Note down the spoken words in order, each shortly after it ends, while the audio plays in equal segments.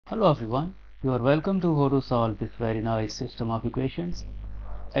Hello everyone, you are welcome to how to solve this very nice system of equations.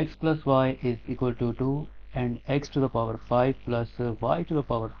 X plus y is equal to 2 and x to the power 5 plus y to the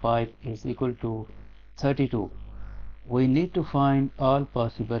power 5 is equal to 32. We need to find all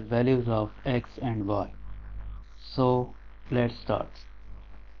possible values of x and y. So let's start.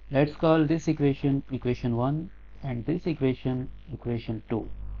 Let's call this equation equation 1 and this equation equation 2.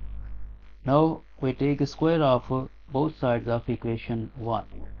 Now we take a square of both sides of equation 1.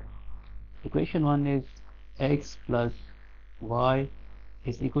 Equation 1 is x plus y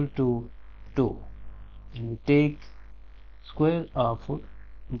is equal to 2 and we take square of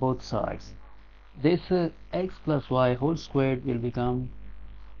both sides. This x plus y whole squared will become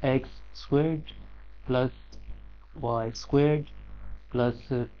x squared plus y squared plus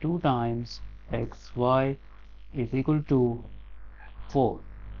 2 times xy is equal to 4.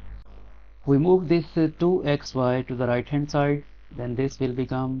 We move this 2xy to the right hand side, then this will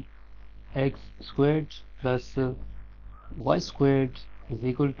become x squared plus y squared is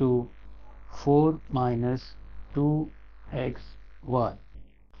equal to 4 minus 2xy.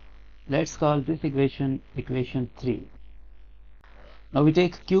 Let's call this equation equation 3. Now we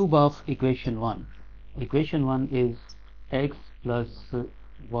take cube of equation 1. Equation 1 is x plus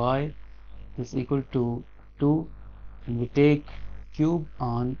y is equal to 2 and we take cube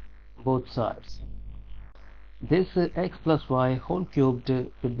on both sides. This x plus y whole cubed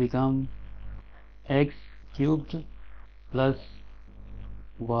will become x cubed plus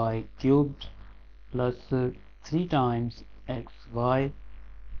y cubed plus 3 times xy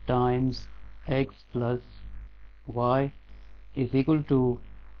times x plus y is equal to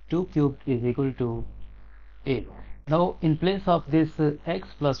 2 cubed is equal to 8. Now in place of this x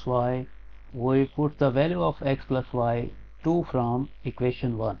plus y we put the value of x plus y 2 from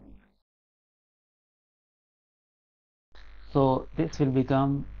equation 1. So this will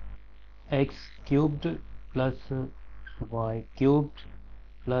become x cubed plus y cubed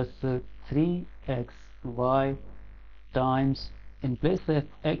plus 3xy times, in place of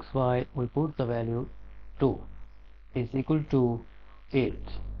xy we put the value 2 is equal to 8.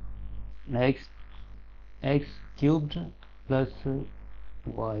 Next, x cubed plus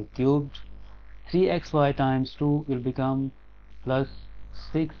y cubed, 3xy times 2 will become plus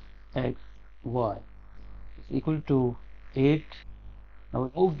 6xy is equal to 8. Now we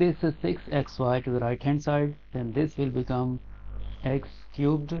move this 6xy to the right hand side, then this will become x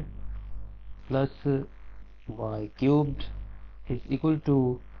cubed plus y cubed is equal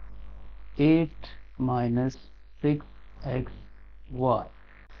to 8 minus 6xy.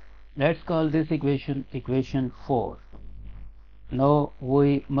 Let's call this equation equation 4. Now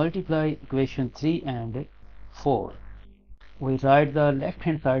we multiply equation 3 and 4. We write the left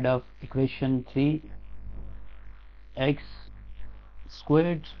hand side of equation 3 x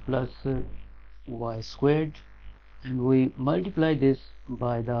squared plus y squared and we multiply this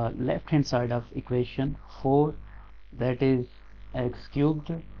by the left hand side of equation 4, that is x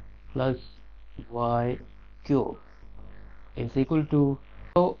cubed plus y cubed is equal to,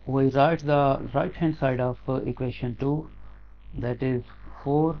 so we write the right hand side of equation 2, that is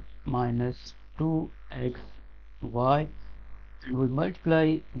 4 minus 2xy, and we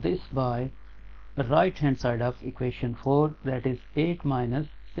multiply this by the right hand side of equation 4, that is 8 minus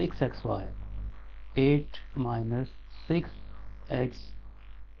 6xy. 8 minus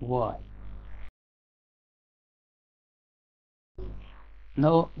 6xy.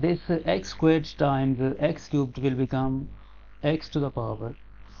 Now this x squared times x cubed will become x to the power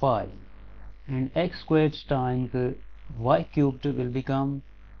 5 and x squared times y cubed will become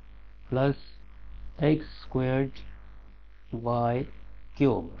plus x squared y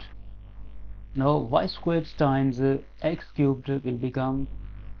cubed. Now y squared times x cubed will become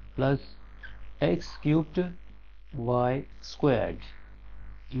plus x cubed y squared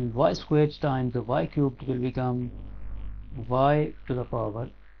and y squared times y cubed will become y to the power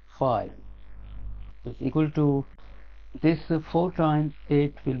 5 is equal to, this 4 times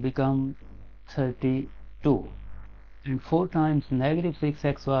 8 will become 32 and 4 times negative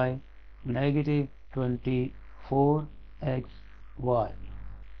 6xy negative 24xy,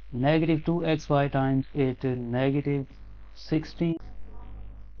 negative 2xy times 8 negative 16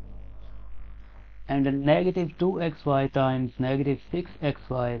 and a negative 2xy times negative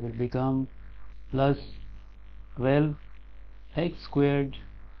 6xy will become plus 12x squared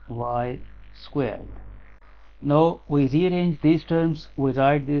y squared. Now we rearrange these terms, we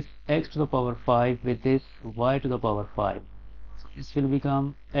write this x to the power 5 with this y to the power 5. So this will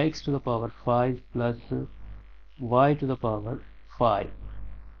become x to the power 5 plus y to the power 5.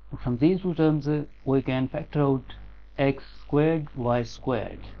 From these two terms we can factor out x squared y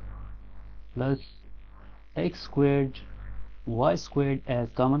squared. plus x squared y squared as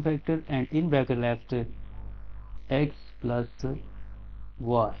common factor, and in bracket left x plus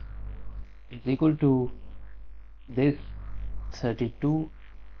y is equal to this 32.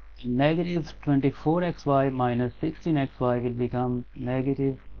 Negative 24xy minus 16xy will become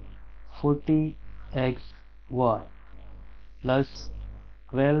negative 40xy plus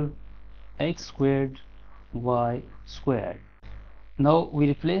 12x squared y squared. Now we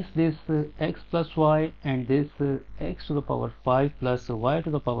replace this x plus y and this x to the power 5 plus y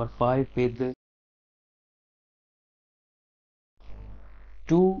to the power 5 with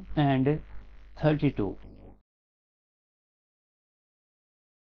 2 and 32.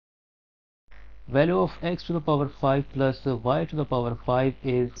 Value of x to the power 5 plus y to the power 5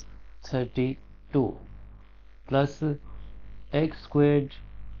 is 32 plus x squared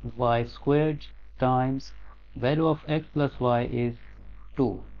y squared times value of x plus y is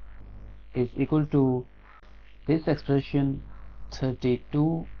 2 is equal to this expression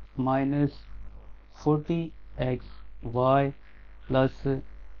 32 minus 40xy plus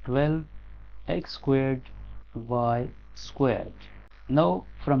 12x squared y squared. Now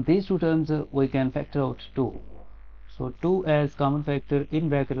from these two terms we can factor out 2. So 2 as common factor, in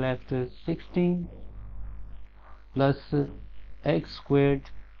bracket left 16 plus x squared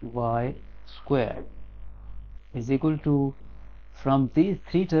y squared is equal to, from these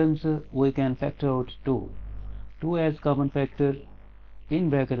three terms we can factor out 2. 2 as common factor, in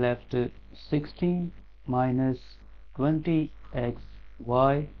bracket left 16 minus 20x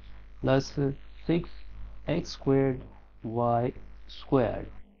y plus 6x squared y squared.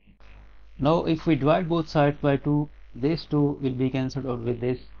 Now if we divide both sides by 2, this 2 will be cancelled out with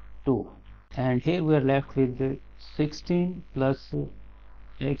this 2, and here we are left with 16 plus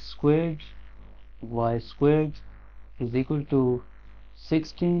x squared y squared is equal to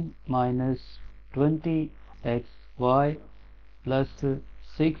 16 minus 20xy plus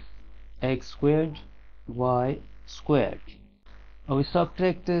 6x squared y squared. Now we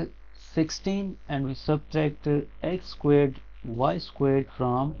subtract 16 and we subtract x squared y squared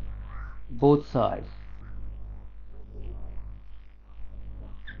from both sides.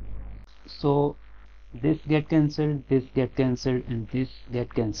 So this get cancelled, this get cancelled, and this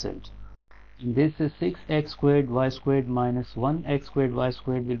get cancelled. And this is 6x squared y squared minus 1x squared y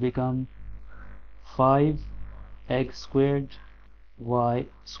squared will become 5x squared y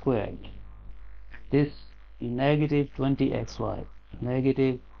squared. This negative 20xy,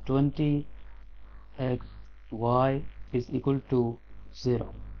 negative 20xy is equal to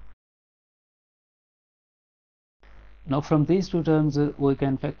 0. Now from these two terms we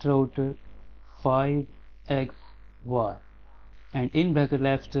can factor out 5xy, and in bracket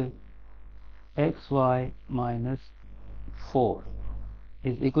left xy minus 4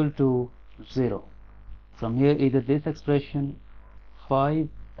 is equal to 0. From here either this expression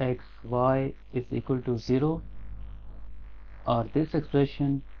 5xy is equal to 0, or this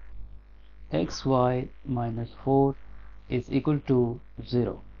expression xy minus 4 is equal to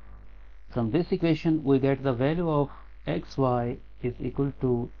 0. From this equation we get the value of xy is equal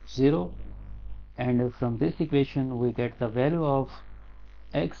to 0, and from this equation we get the value of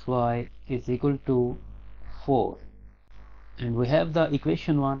xy is equal to 4, and we have the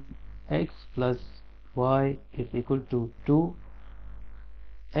equation 1, x plus y is equal to 2,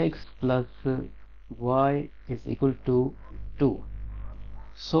 x plus y is equal to 2.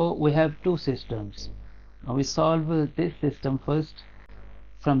 So we have two systems. Now we solve this system first.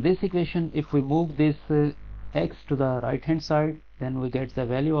 From this equation, if we move this x to the right hand side, then we get the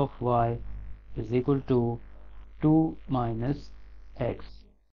value of y is equal to 2 minus x.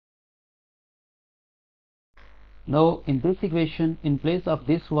 Now in this equation, in place of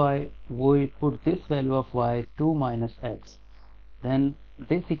this y, we put this value of y 2 minus x. Then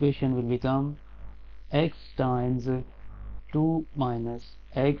this equation will become x times 2 minus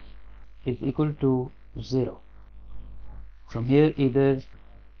x is equal to 0. From here either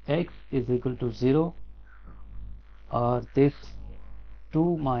x is equal to 0, or this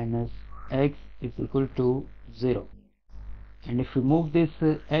 2 minus x is equal to 0. And if we move this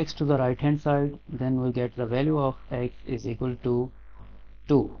x to the right hand side, then we get the value of x is equal to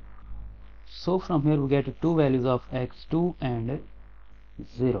 2. So from here we get two values of x, 2 and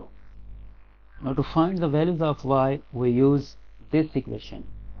 0. Now to find the values of y, we use this equation.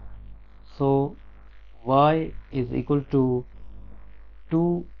 So y is equal to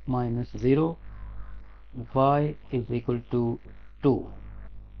 2 minus 0, y is equal to 2,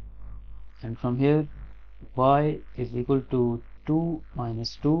 and from here y is equal to 2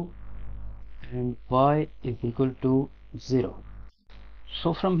 minus 2, and y is equal to 0.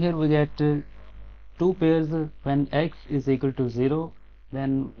 So from here we get two pairs. When x is equal to 0,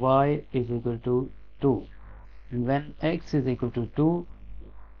 then y is equal to 2, and when x is equal to 2,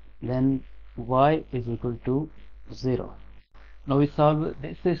 then y is equal to 0. Now we solve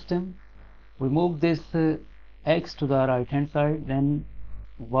this system. We move this x to the right hand side, then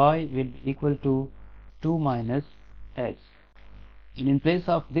y will be equal to 2 minus x. And in place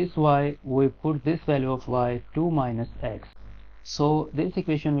of this y, we put this value of y, 2 minus x. So this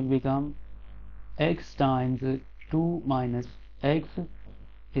equation will become x times 2 minus x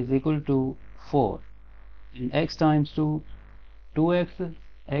is equal to 4. And x times 2, 2x,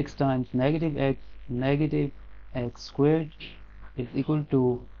 x times negative x squared is equal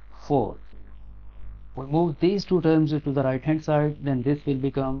to 4. We move these two terms to the right hand side, then this will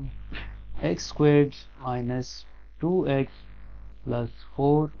become x squared minus 2x plus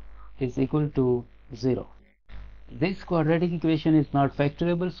 4 is equal to 0. This quadratic equation is not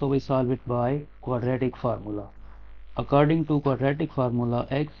factorable, so we solve it by quadratic formula. According to quadratic formula,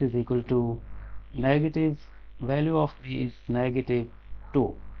 x is equal to negative value of b is negative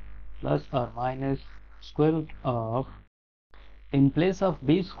 2 plus or minus square root of, in place of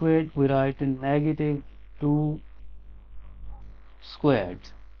b squared we write negative 2 squared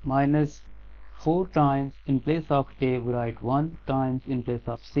minus 4 times, in place of a we write 1 times, in place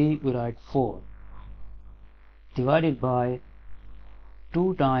of c we write 4, divided by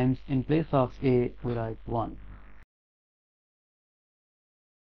 2 times, in place of a we write 1.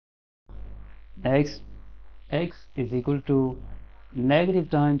 Next, x is equal to negative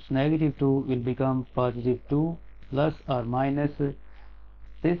times negative 2 will become positive 2 plus or minus,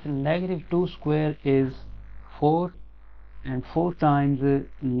 this negative 2 square is 4, and 4 times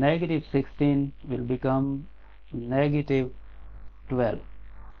negative 16 will become negative 12,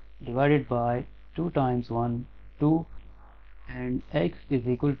 divided by 2 times 1 2, and x is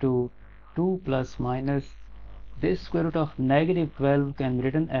equal to 2 plus minus, this square root of negative 12 can be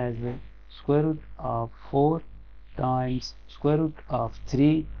written as square root of 4 times square root of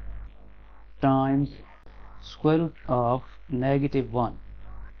 3 times square root of negative 1,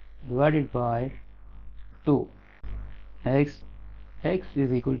 divided by 2. Next, x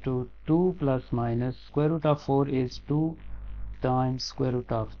is equal to 2 plus minus square root of 4 is 2 times square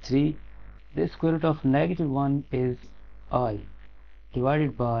root of 3, this square root of negative 1 is I,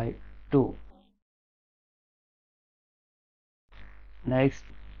 divided by 2. Next,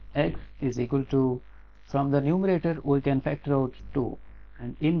 x is equal to, from the numerator we can factor out 2,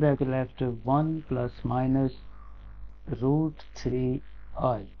 and in bracket left 1 plus minus root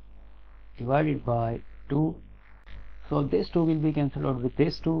 3i, divided by 2. So this 2 will be cancelled out with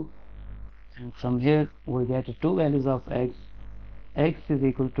this 2, and from here we get two values of x. X is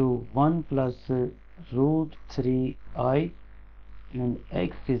equal to 1 plus root 3i, and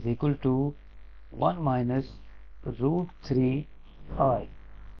x is equal to 1 minus root 3i.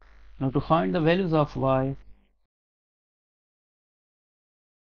 Now to find the values of y,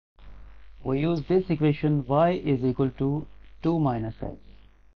 we use this equation, y is equal to 2 minus x.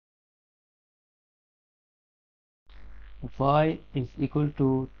 Y is equal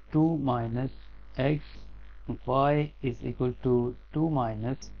to 2 minus x, y is equal to 2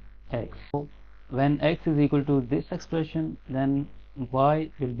 minus x. So when x is equal to this expression, then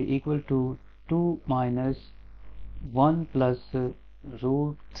y will be equal to 2 minus 1 plus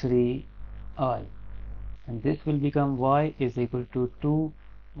root 3i, and this will become y is equal to 2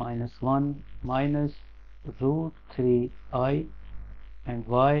 minus 1 minus root 3i, and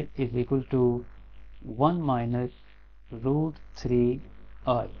y is equal to 1 minus root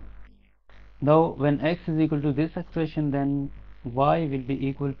 3i. Now when x is equal to this expression, then y will be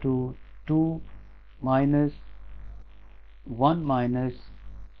equal to 2 minus 1 minus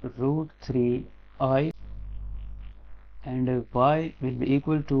root 3i, and y will be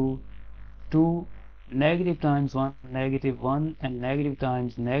equal to 2 negative times 1 negative 1, and negative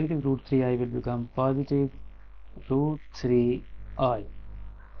times negative root 3i will become positive root 3i,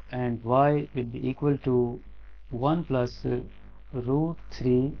 and y will be equal to 1 plus root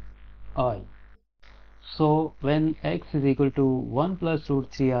 3i. So when x is equal to 1 plus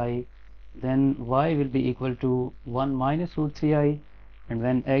root 3i, then y will be equal to 1 minus root 3i, and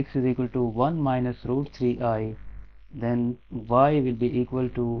when x is equal to 1 minus root 3i, then y will be equal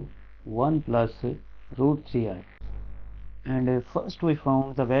to 1 plus root 3i. And first we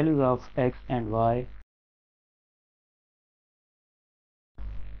found the values of x and y,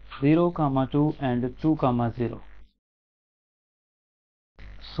 0, 2 and 2, 0.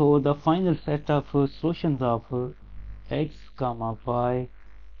 So the final set of solutions of x, y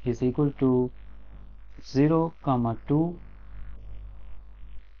is equal to 0, 2,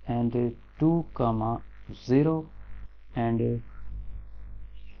 and 2 comma 0 and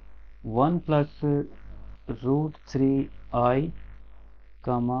 1 plus root 3 I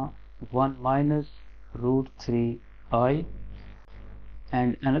comma 1 minus root 3 I,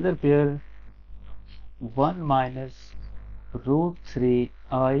 and another pair 1 minus root 3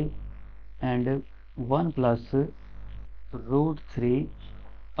 I and 1 plus root 3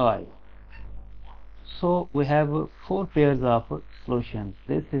 I. So we have 4 pairs of solutions.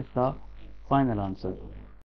 This is the final answer.